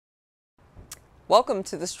Welcome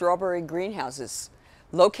to the strawberry greenhouses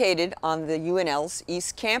located on the UNL's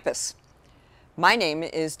East Campus. My name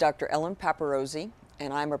is Dr. Ellen Paparozzi,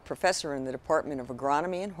 and I'm a professor in the Department of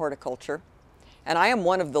Agronomy and Horticulture, and I am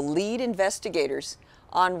one of the lead investigators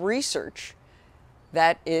on research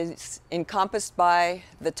that is encompassed by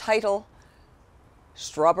the title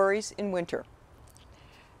Strawberries in Winter.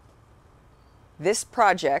 This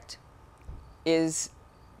project is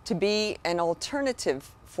to be an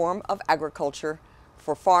alternative form of agriculture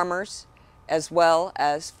for farmers as well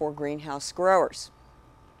as for greenhouse growers.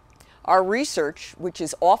 Our research, which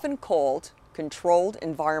is often called controlled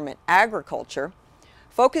environment agriculture,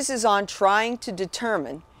 focuses on trying to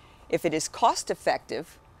determine if it is cost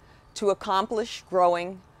effective to accomplish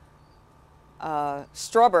growing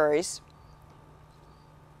strawberries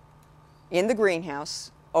in the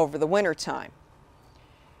greenhouse over the winter time.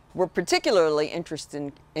 We're particularly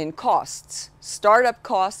interested in costs, startup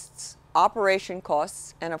costs, operation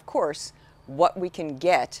costs, and of course, what we can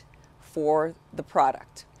get for the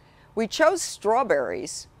product. We chose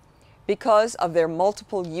strawberries because of their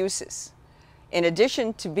multiple uses. In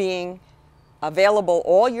addition to being available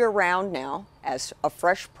all year round now as a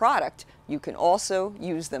fresh product, you can also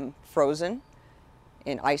use them frozen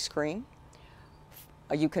in ice cream.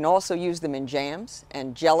 You can also use them in jams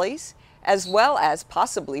and jellies, as well as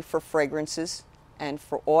possibly for fragrances and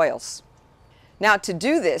for oils. Now, to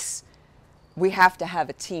do this, we have to have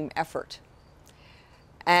a team effort.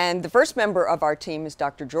 And the first member of our team is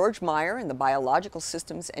Dr. George Meyer in the Biological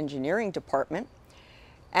Systems Engineering Department.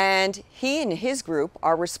 And he and his group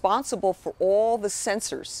are responsible for all the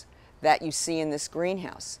sensors that you see in this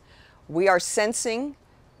greenhouse. We are sensing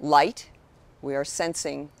light, we are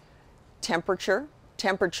sensing temperature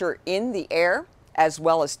in the air, as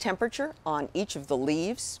well as temperature on each of the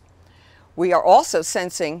leaves. We are also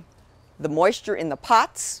sensing the moisture in the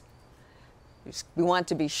pots. We want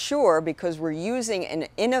to be sure, because we're using an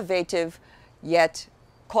innovative yet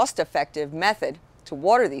cost-effective method to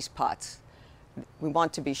water these pots. We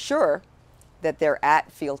want to be sure that they're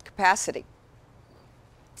at field capacity.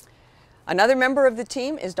 Another member of the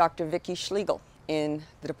team is Dr. Vicki Schlegel in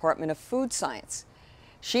the Department of Food Science.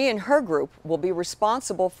 She and her group will be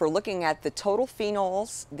responsible for looking at the total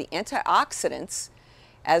phenols, the antioxidants,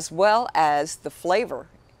 as well as the flavor,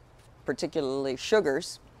 particularly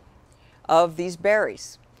sugars, of these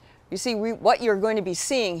berries. You see, what you're going to be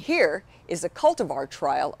seeing here is a cultivar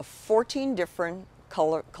trial of 14 different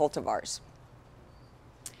color cultivars.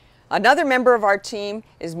 Another member of our team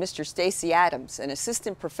is Mr. Stacy Adams, an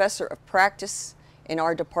assistant professor of practice in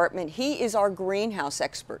our department. He is our greenhouse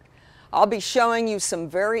expert. I'll be showing you some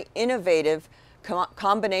very innovative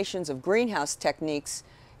combinations of greenhouse techniques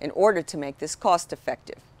in order to make this cost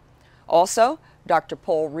effective. Also, Dr.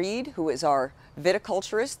 Paul Reed, who is our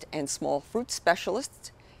viticulturist and small fruit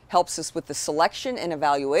specialist, helps us with the selection and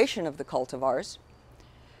evaluation of the cultivars.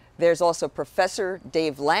 There's also Professor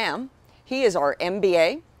Dave Lamb. He is our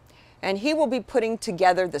MBA, and he will be putting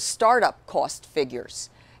together the startup cost figures,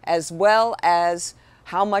 as well as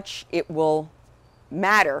how much it will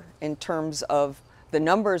matter in terms of the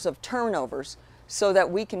numbers of turnovers, so that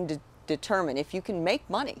we can determine if you can make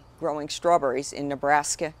money growing strawberries in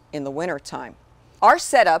Nebraska in the winter time. Our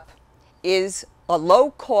setup is a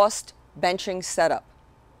low-cost benching setup.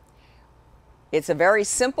 It's a very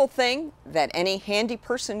simple thing that any handy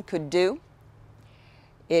person could do.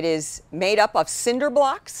 It is made up of cinder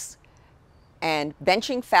blocks and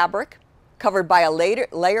benching fabric covered by a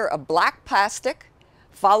layer of black plastic,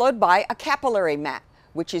 followed by a capillary mat,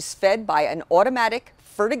 which is fed by an automatic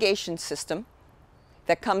fertigation system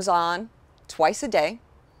that comes on twice a day,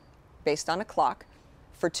 based on a clock,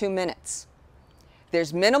 for 2 minutes.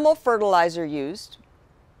 There's minimal fertilizer used,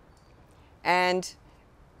 and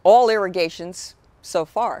all irrigations so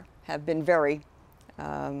far have been very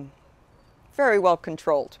well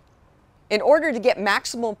controlled. In order to get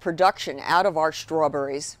maximal production out of our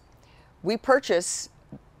strawberries, we purchase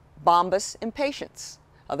Bombus impatiens,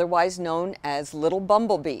 otherwise known as little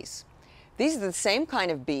bumblebees. These are the same kind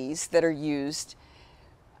of bees that are used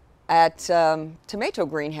at tomato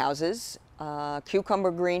greenhouses, cucumber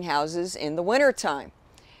greenhouses in the wintertime.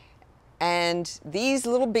 And these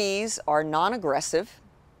little bees are non-aggressive,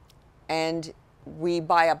 and we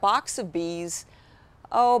buy a box of bees,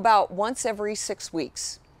 about once every 6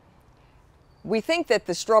 weeks. We think that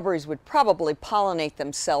the strawberries would probably pollinate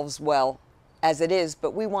themselves well as it is,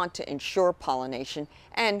 but we want to ensure pollination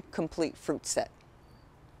and complete fruit set.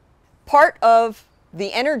 Part of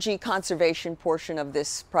the energy conservation portion of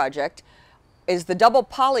this project is the double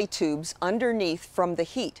poly tubes underneath from the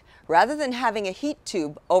heat. Rather than having a heat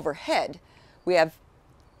tube overhead, we have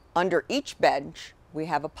under each bench, we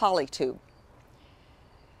have a poly tube.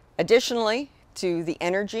 Additionally to the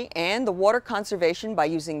energy and the water conservation by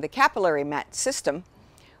using the capillary mat system,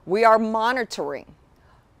 we are monitoring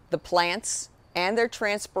the plants and their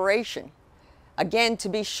transpiration, again to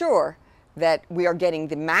be sure that we are getting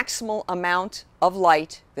the maximal amount of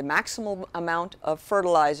light, the maximal amount of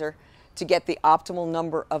fertilizer to get the optimal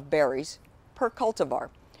number of berries per cultivar.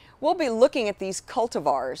 We'll be looking at these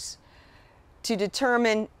cultivars to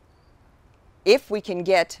determine if we can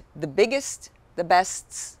get the biggest, the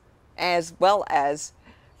best, as well as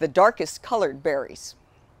the darkest colored berries.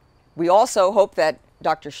 We also hope that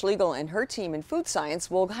Dr. Schlegel and her team in food science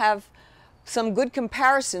will have some good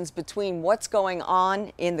comparisons between what's going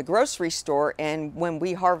on in the grocery store and when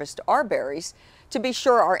we harvest our berries to be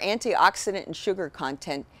sure our antioxidant and sugar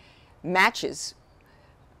content matches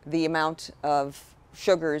the amount of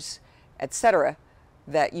sugars, etc.,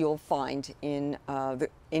 that you'll find in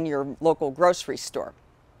your local grocery store.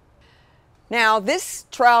 Now, this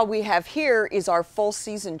trial we have here is our full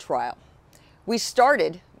season trial. We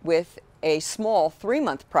started with a small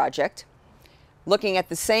 3-month project looking at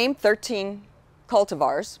the same 13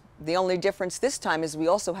 cultivars. The only difference this time is we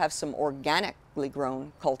also have some organically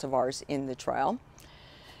grown cultivars in the trial.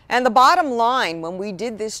 And the bottom line when we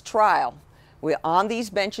did this trial, we're on these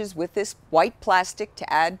benches with this white plastic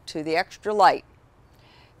to add to the extra light,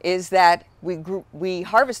 is that we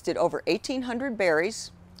harvested over 1,800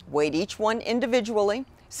 berries, weighed each one individually,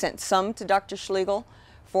 sent some to Dr. Schlegel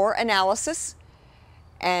for analysis,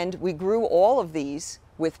 and we grew all of these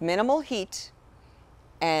with minimal heat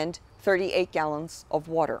and 38 gallons of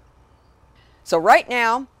water. So right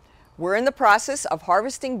now, we're in the process of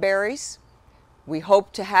harvesting berries. We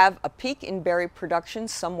hope to have a peak in berry production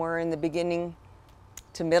somewhere in the beginning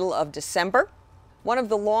to middle of December. One of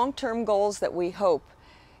the long-term goals that we hope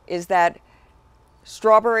is that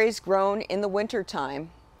strawberries grown in the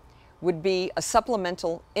wintertime would be a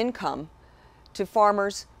supplemental income to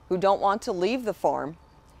farmers who don't want to leave the farm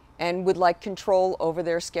and would like control over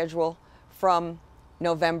their schedule from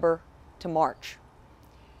November to March.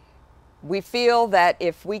 We feel that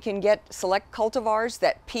if we can get select cultivars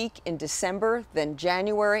that peak in December, then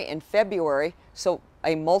January and February, so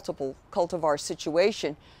a multiple cultivar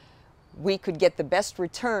situation, we could get the best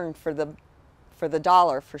return for the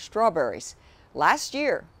dollar for strawberries. Last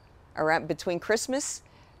year, around between Christmas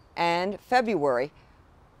and February,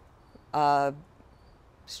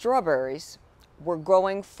 strawberries were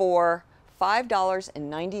going for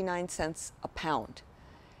 $5.99 a pound.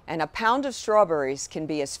 And a pound of strawberries can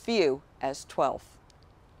be as few as 12.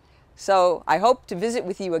 So I hope to visit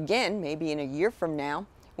with you again, maybe in a year from now,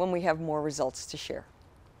 when we have more results to share.